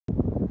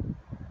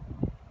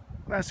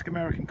Classic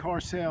American car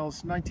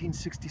sales,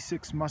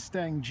 1966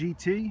 Mustang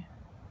GT.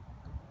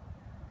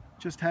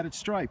 Just had it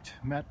striped,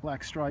 matte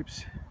black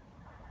stripes.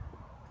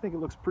 I think it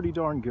looks pretty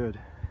darn good.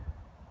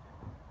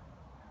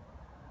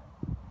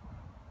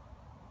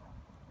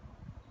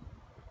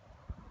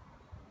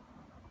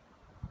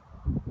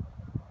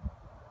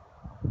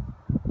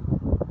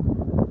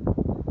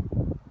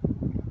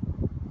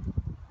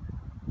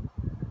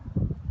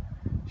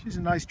 She's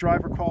a nice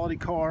driver quality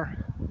car.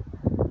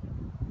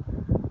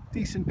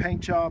 Decent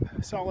paint job,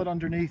 solid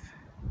underneath.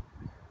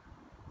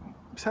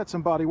 It's had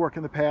some body work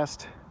in the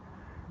past.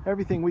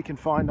 Everything we can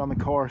find on the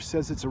car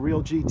says it's a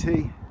real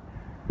GT.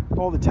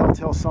 All the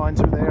telltale signs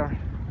are there.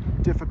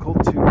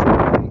 Difficult to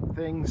duplicate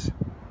things.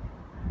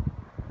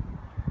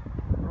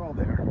 They're all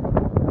there.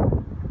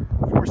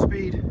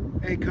 4-speed,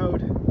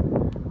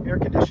 A-code,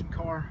 air-conditioned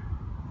car.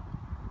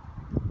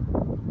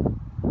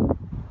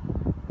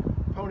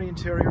 Pony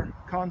interior,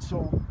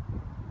 console,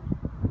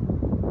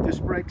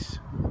 disc brakes,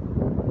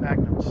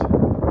 magnums.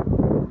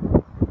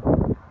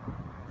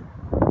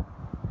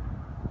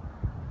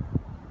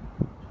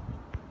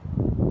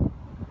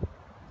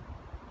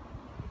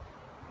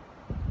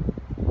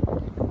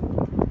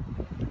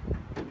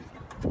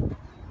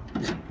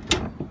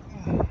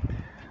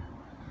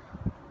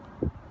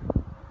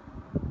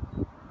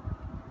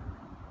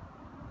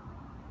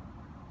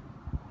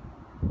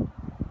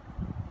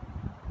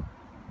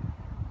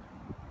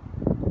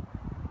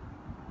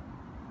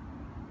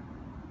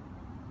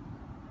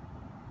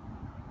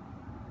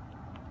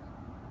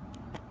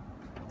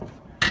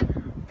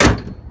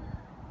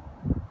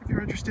 If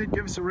you're interested,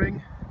 give us a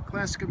ring.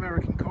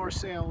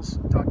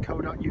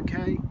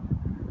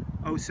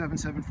 ClassicAmericanCarsales.co.uk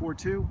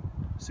 07742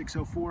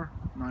 604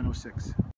 906.